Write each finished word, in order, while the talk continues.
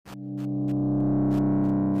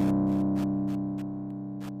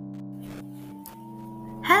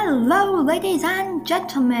Hello, ladies and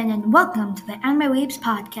gentlemen, and welcome to the Anime Weebs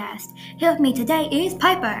podcast. Here with me today is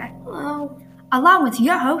Piper. Hello. Along with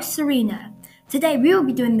your host, Serena. Today we will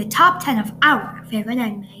be doing the top 10 of our favorite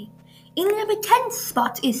anime. In the number 10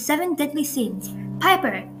 spot is 7 Deadly Sins.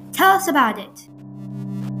 Piper, tell us about it.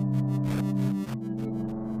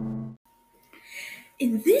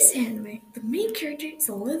 In this anime, the main character is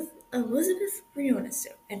Elizabeth Rionasu,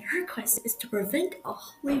 and her quest is to prevent a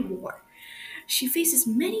holy war. She faces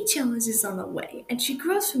many challenges on the way, and she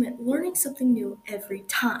grows from it, learning something new every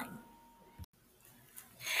time.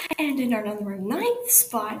 And in our number 9th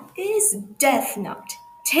spot is Death Note.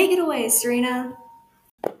 Take it away, Serena.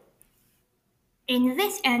 In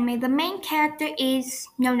this anime, the main character is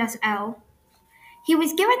known as L. He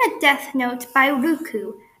was given a death note by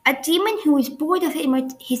Ruku, a demon who was bored of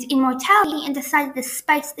his immortality and decided to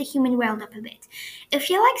spice the human world up a bit. If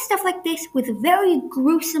you like stuff like this with very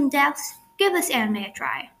gruesome deaths, give this anime a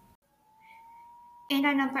try. In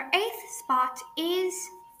our number 8th spot is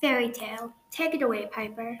Fairy Tail. Take it away,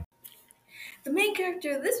 Piper. The main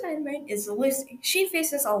character of this anime is Lucy. She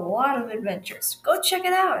faces a lot of adventures. Go check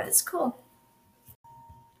it out, it's cool.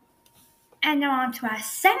 And now on to our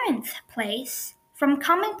 7th place, From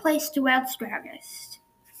Commonplace to World's Strongest.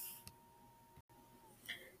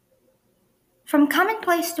 From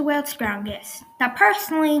Commonplace to World's Strongest. Now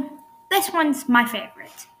personally, this one's my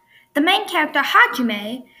favorite. The main character,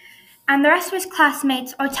 Hajime, and the rest of his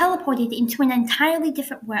classmates are teleported into an entirely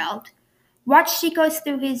different world. Watch as he goes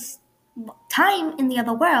through his time in the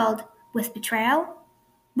other world with betrayal,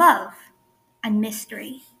 love, and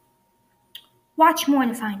mystery. Watch more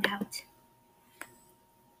to find out.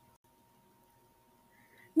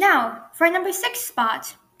 Now, for our number 6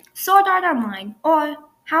 spot, Sword Art Online, or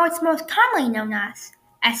how it's most commonly known as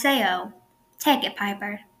SAO. Take it,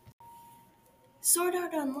 Piper. Sword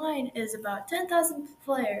Art Online is about 10,000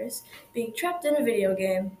 players being trapped in a video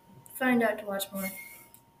game. Find out to watch more.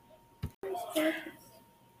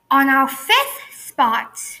 On our 5th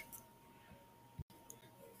spot,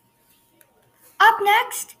 up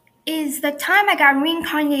next is The Time I Got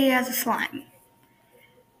Reincarnated as a Slime.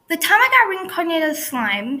 The Time I Got Reincarnated as a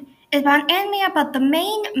Slime is about an anime about the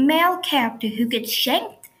main male character who gets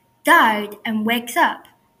shanked, died, and wakes up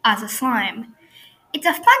as a slime. It's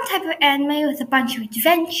a fun type of anime with a bunch of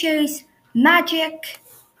adventures, magic,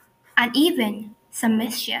 and even some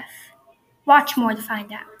mischief. Watch more to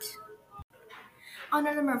find out. On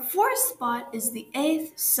our number 4 spot is The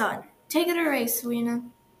Eighth Son. Take it away, Serena.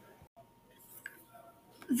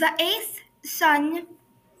 The Eighth Son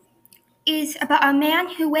is about a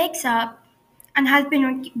man who wakes up and has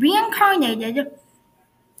been reincarnated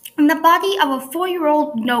in the body of a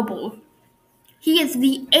 4-year-old noble. He is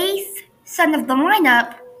the 8th son of the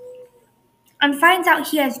lineup and finds out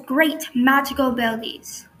he has great magical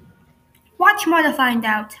abilities. Watch more to find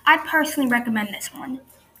out. I personally recommend this one.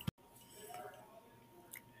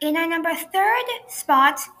 In our number 3rd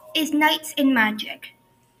spot is Knights in Magic.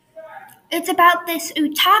 It's about this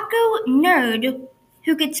otaku nerd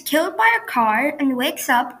who gets killed by a car and wakes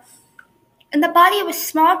up in the body of a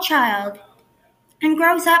small child and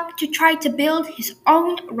grows up to try to build his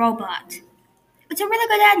own robot. It's a really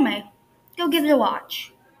good anime. Go give it a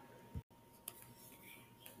watch.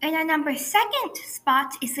 And our number 2nd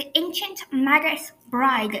spot is The Ancient Magus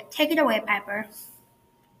Bride. Take it away, Piper.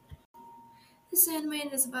 This anime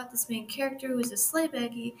is about this main character who is a slave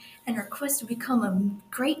Aggie and her quest to become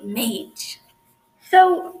a great mage.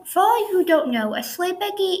 So, for all who don't know, a slave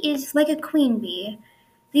Aggie is like a queen bee.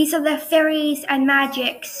 These are the fairies and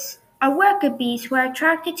magics, are worker bees who are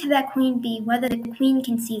attracted to that queen bee whether the queen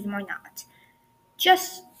can see them or not.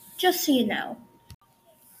 Just so you know.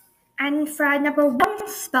 And for our number 1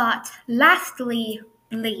 spot, lastly,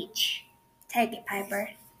 Bleach. Take it,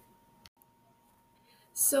 Piper.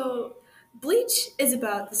 So, Bleach is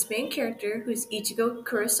about this main character who's Ichigo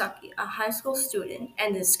Kurosaki, a high school student,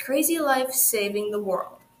 and his crazy life saving the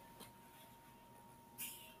world.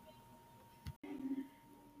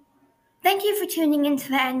 Thank you for tuning into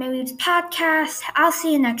the Anime Weebs podcast. I'll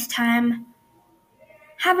see you next time.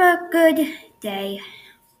 Have a good day.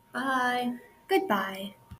 Bye. Goodbye.